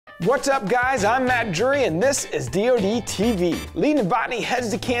What's up, guys? I'm Matt Drury, and this is DoD TV. Lee Novotny heads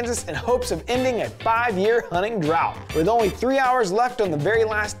to Kansas in hopes of ending a 5-year hunting drought. With only 3 hours left on the very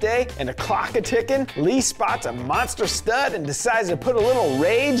last day and a clock a-ticking, Lee spots a monster stud and decides to put a little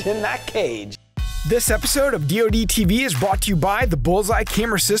rage in that cage. This episode of DoD TV is brought to you by the Bullseye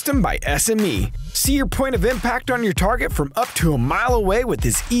Camera System by SME. See your point of impact on your target from up to a mile away with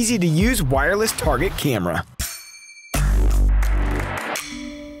this easy-to-use wireless target camera.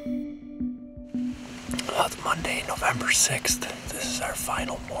 It's Monday, November 6th. This is our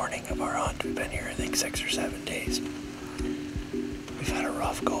final morning of our hunt. We've been here, I think, 6 or 7 days. We've had a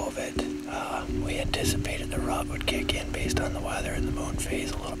rough go of it. We anticipated the rut would kick in based on the weather and the moon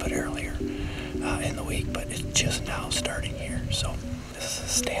phase a little bit earlier in the week, but it's just now starting here. So this is a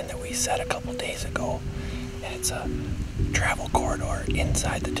stand that we set a couple days ago, and it's a travel corridor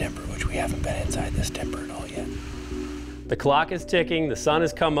inside the timber, which we haven't been inside this timber at all yet. The clock is ticking, the sun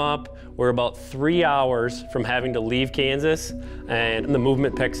has come up. We're about 3 hours from having to leave Kansas, and the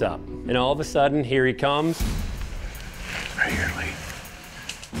movement picks up. And all of a sudden, here he comes. Right here, Lee.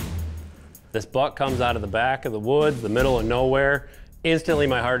 This buck comes out of the back of the woods, the middle of nowhere. Instantly,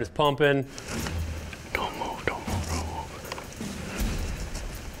 my heart is pumping. Don't move, don't move, don't move.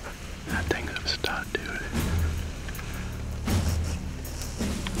 That thing's a stud, dude.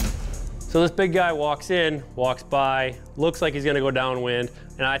 So this big guy walks in, walks by, looks like he's gonna go downwind,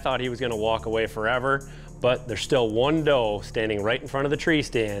 and I thought he was gonna walk away forever, but there's still one doe standing right in front of the tree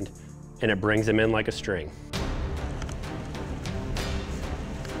stand, and it brings him in like a string.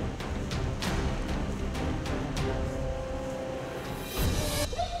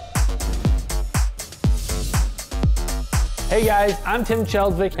 Hey guys, I'm Tim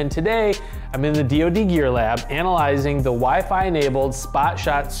Chelsvik, and today I'm in the DoD Gear Lab analyzing the Wi-Fi enabled Spot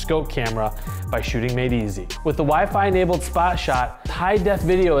Shot scope camera by Shooting Made Easy. With the Wi-Fi enabled Spot Shot, high-def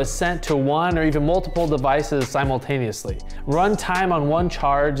video is sent to one or even multiple devices simultaneously. Run time on one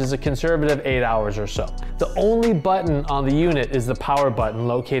charge is a conservative 8 hours or so. The only button on the unit is the power button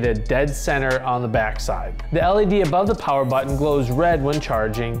located dead center on the back side. The LED above the power button glows red when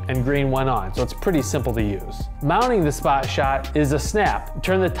charging and green when on, so it's pretty simple to use. Mounting the Spot Shot is a snap.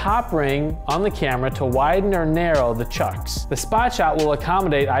 Turn the top ring on the camera to widen or narrow the chucks. The Spot Shot will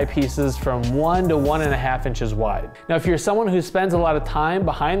accommodate eyepieces from 1 to 1.5 inches wide. Now, if you're someone who spends a lot of time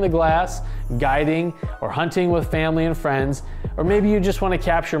behind the glass, guiding or hunting with family and friends, or maybe you just want to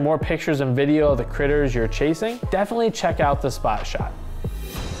capture more pictures and video of the critters you're chasing, definitely check out the Spot Shot.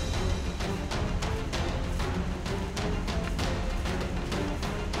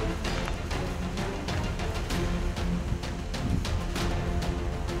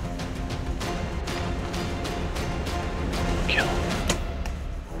 Kill him.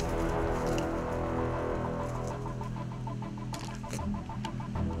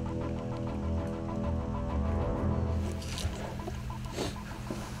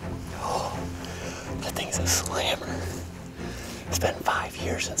 Oh, that thing's a slammer. It's been 5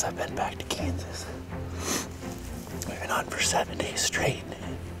 years since I've been back to Kansas. We've been on for 7 days straight.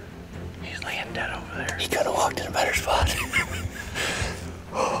 He's laying dead over there. He could have walked in a better spot.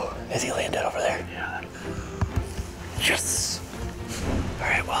 Oh, is he laying dead over there? Yeah. Yes! All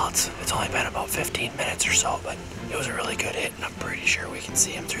right, well, it's only been about 15 minutes or so, but it was a really good hit, and I'm pretty sure we can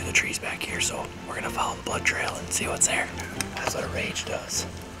see him through the trees back here, so we're gonna follow the blood trail and see what's there. That's what a rage does.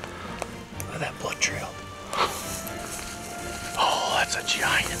 Look at that blood trail. Oh, that's a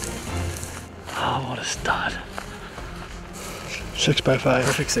giant. Oh, what a stud. 6x5.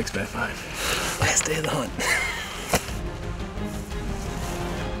 Perfect 6x5. Last day of the hunt.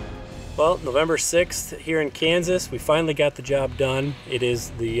 Well, November 6th here in Kansas, we finally got the job done. It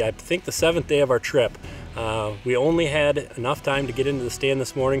is I think the 7th day of our trip. We only had enough time to get into the stand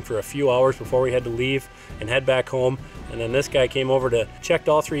this morning for a few hours before we had to leave and head back home. And then this guy came over to check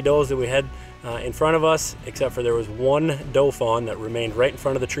all 3 does that we had in front of us, except for there was one doe fawn that remained right in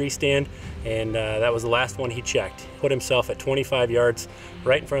front of the tree stand, and that was the last one he checked. Put himself at 25 yards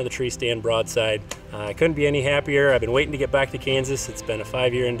right in front of the tree stand broadside. I couldn't be any happier. I've been waiting to get back to Kansas. It's been a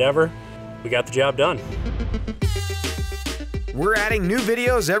 5-year endeavor. We got the job done. We're adding new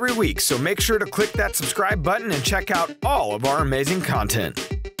videos every week, so make sure to click that subscribe button and check out all of our amazing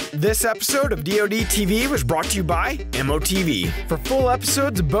content. This episode of DoD TV was brought to you by MOTV. For full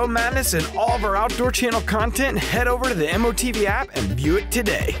episodes of Bow Madness and all of our Outdoor Channel content, head over to the MOTV app and view it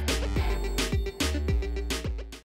today.